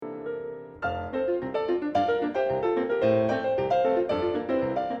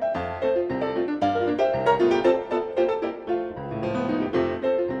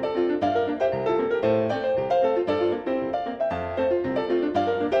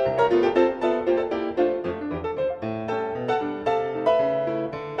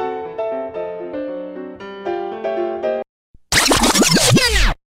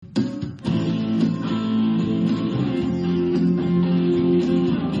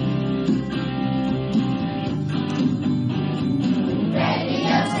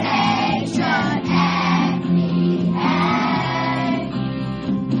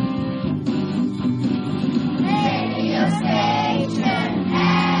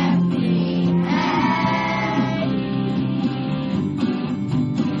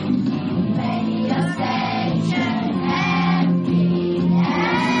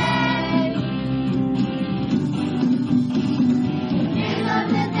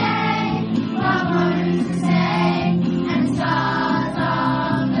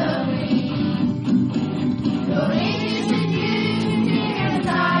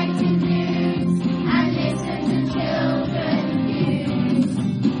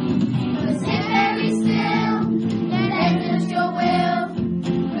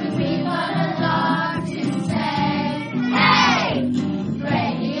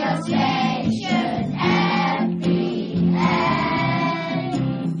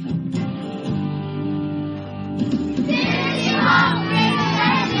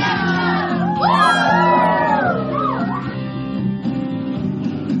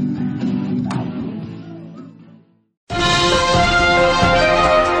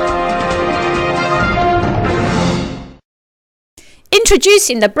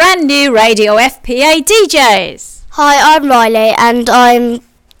Introducing the brand new Radio FPA DJs. Hi, I'm Riley and I'm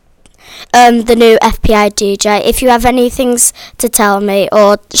the new FPA DJ. If you have any things to tell me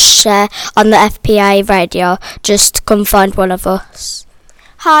or share on the FPA radio, just come find one of us.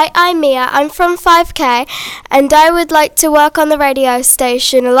 Hi, I'm Mia. I'm from 5K and I would like to work on the radio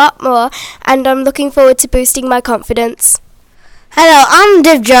station a lot more and I'm looking forward to boosting my confidence. Hello, I'm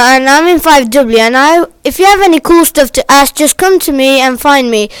Divja and I'm in 5W and if you have any cool stuff to ask, just come to me and find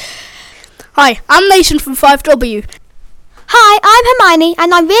me. Hi, I'm Mason from 5W. Hi, I'm Hermione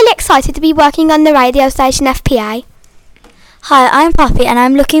and I'm really excited to be working on the radio station FPA. Hi, I'm Poppy and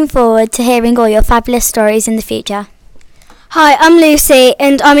I'm looking forward to hearing all your fabulous stories in the future. Hi, I'm Lucy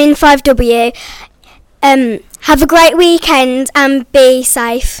and I'm in 5W. Have a great weekend and be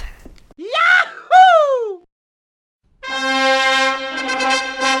safe. Yahoo!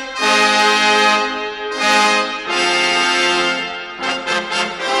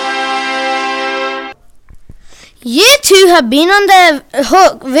 You two have been on the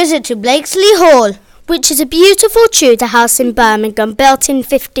hook visit to Blakesley Hall, which is a beautiful Tudor house in Birmingham built in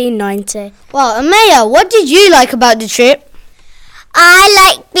 1590. Well, Amaya, what did you like about the trip?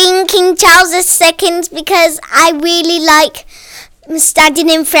 I like being King Charles II because I really like standing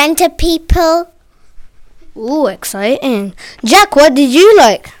in front of people. Ooh, exciting. Jack, what did you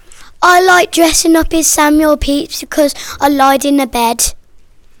like? I like dressing up as Samuel Pepys because I lied in a bed.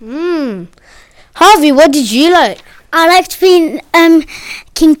 Harvey, what did you like? I liked being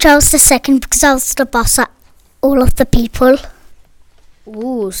King Charles II because I was the boss at all of the people.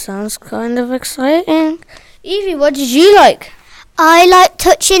 Ooh, sounds kind of exciting. Evie, what did you like? I like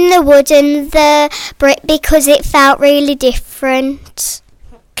touching the wood and the brick because it felt really different.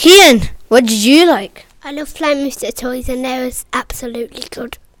 Kian, what did you like? I love playing with the toys and they was absolutely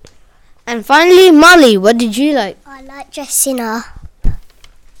good. And finally, Molly, what did you like? I like dressing up.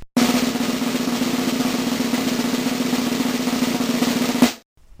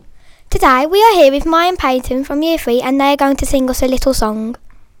 Today we are here with Maya and Peyton from Year 3 and they are going to sing us a little song.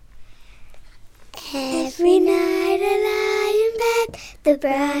 Every night I lie in bed, the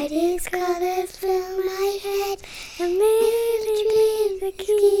brightest colours fill my head, a million dreams are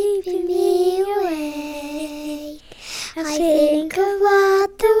keeping me awake. I think of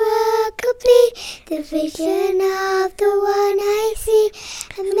what the world could be, the vision of the one I see,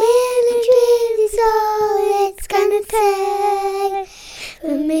 a million dreams is all it's gonna take,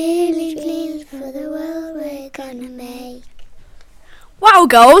 a million dreams for the world we're gonna make. Wow,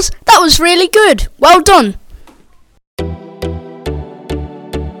 girls, that was really good. Well done.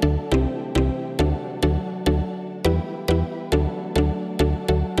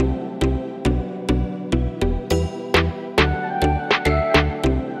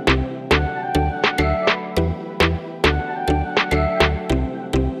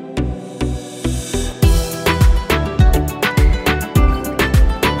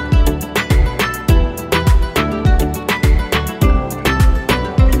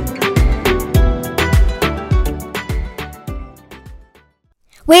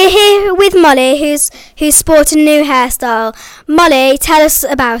 We're here with Molly, who's sporting a new hairstyle. Molly, tell us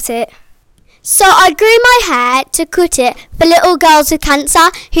about it. So I grew my hair to cut it for little girls with cancer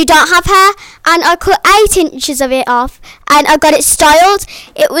who don't have hair, and I cut 8 inches of it off and I got it styled.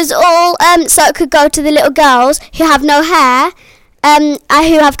 It was all so it could go to the little girls who have no hair, who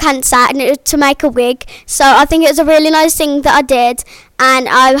have cancer, and it was to make a wig. So I think it was a really nice thing that I did, and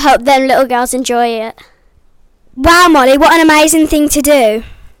I hope them little girls enjoy it. Wow, Molly, what an amazing thing to do.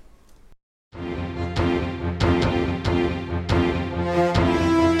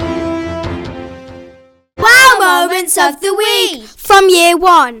 Wow moments of the week from year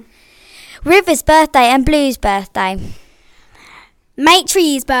 1. River's birthday and Blue's birthday.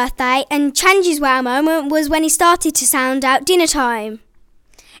 Maitree's birthday, and Chanji's wow moment was when he started to sound out dinner time.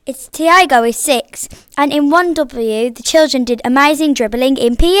 It's Tiago is 6, and in 1W the children did amazing dribbling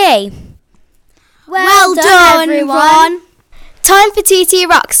in PE. Well done everyone! Time for TT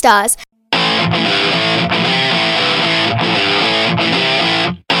Rockstars.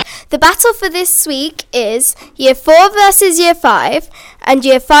 The battle for this week is Year 4 versus Year 5 and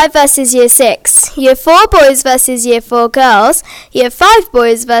Year 5 versus Year 6. Year 4 boys versus Year 4 girls. Year 5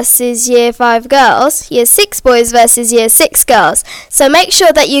 boys versus Year 5 girls. Year 6 boys versus Year 6 girls. So make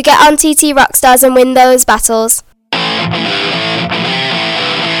sure that you get on TT Rockstars and win those battles.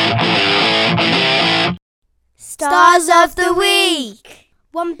 Stars of the week.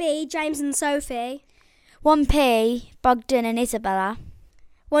 1B, James and Sophie. 1P, Bogdan and Isabella.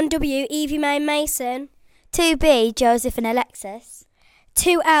 1W, Evie May and Mason. 2B, Joseph and Alexis.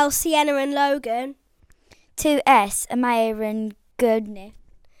 2L, Sienna and Logan. 2S, Amaya and Goodney.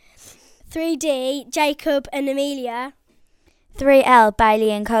 3D, Jacob and Amelia. 3L,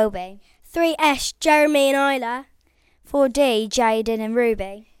 Bailey and Kobe. 3S, Jeremy and Isla. 4D, Jaden and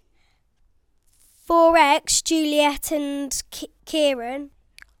Ruby. 4X, Juliet and Kieran.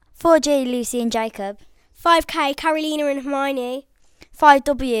 4G, Lucy and Jacob. 5K, Carolina and Hermione.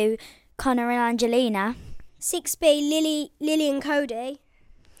 5W, Connor and Angelina. 6B, Lily and Cody.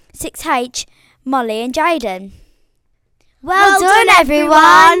 6H, Molly and Jaden. Well done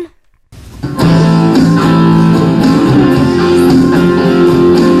everyone!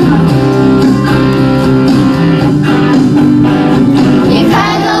 You've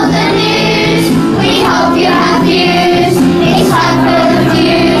heard all the news, we hope you have views. It's time for a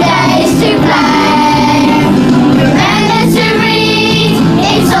few days to play. Remember to read,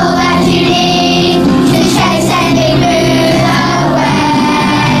 it's all that you need to chase any mood away.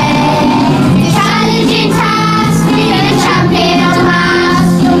 The challenging task, you're the champion of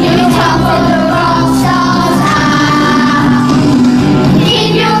maths. You'll come from the rock stars app.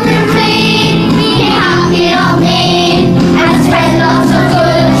 Keep your room clean, be happy not mean, and spread lots of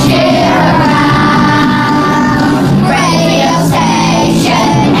good cheer around. Radio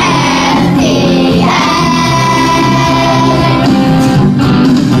station FPA.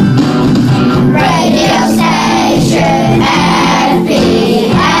 Radio station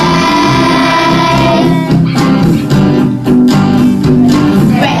FPA.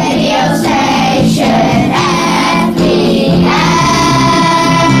 Radio station FPA.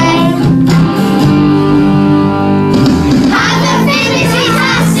 Have a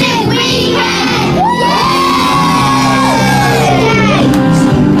fantastic weekend!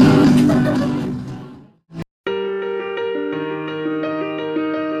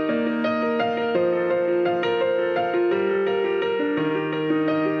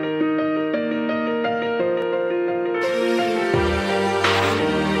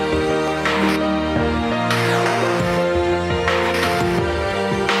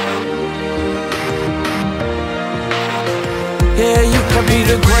 Yeah, you can be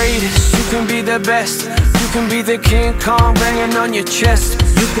the greatest, you can be the best. You can be the King Kong banging on your chest.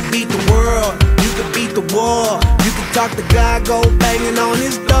 You could beat the world, you could beat the war. You can talk to God, go banging on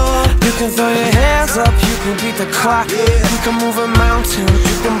his door. You can throw your hands up, you can beat the clock. You can move a mountain,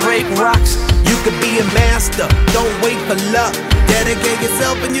 you can break rocks. You could be a master, don't wait for luck. Dedicate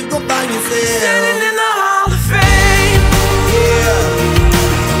yourself and you gon' find yourself standing in the Hall of Fame. Yeah.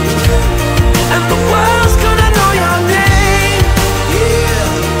 And the world's gonna know your name. Yeah.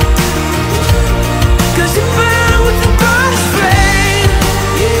 'Cause you burn with the brightest flame.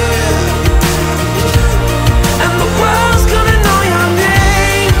 Yeah. And the world's gonna know your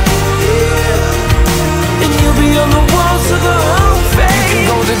name. Yeah. And you'll be on the walls of the Hall of Fame. You can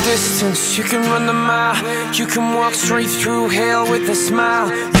go the distance, you can run the mile. You can walk straight through hell with a smile.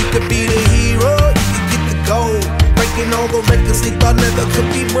 You could be the hero, you could get the gold. Breaking all the records they thought never could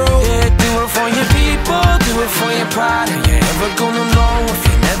be broke. Yeah, do it for your people, do it for your pride. Are you ever gonna know if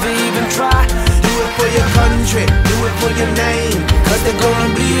you never even try? Do it for your country, do it for your name. 'Cause there's gonna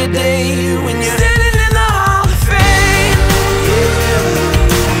be a day when you're standing in the Hall of Fame. Yeah.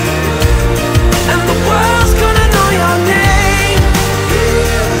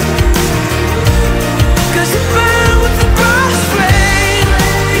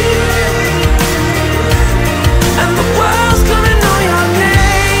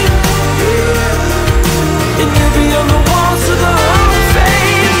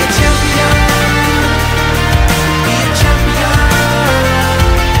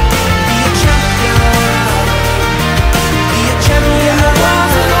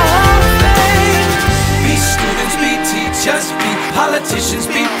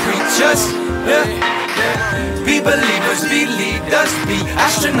 be preachers. Be believers, be leaders, be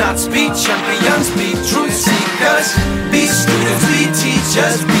astronauts, be champions, be truth seekers, be students, be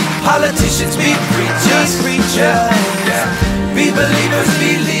teachers, be politicians, be preachers. Be believers,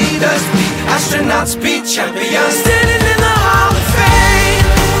 be leaders, be astronauts, be champions.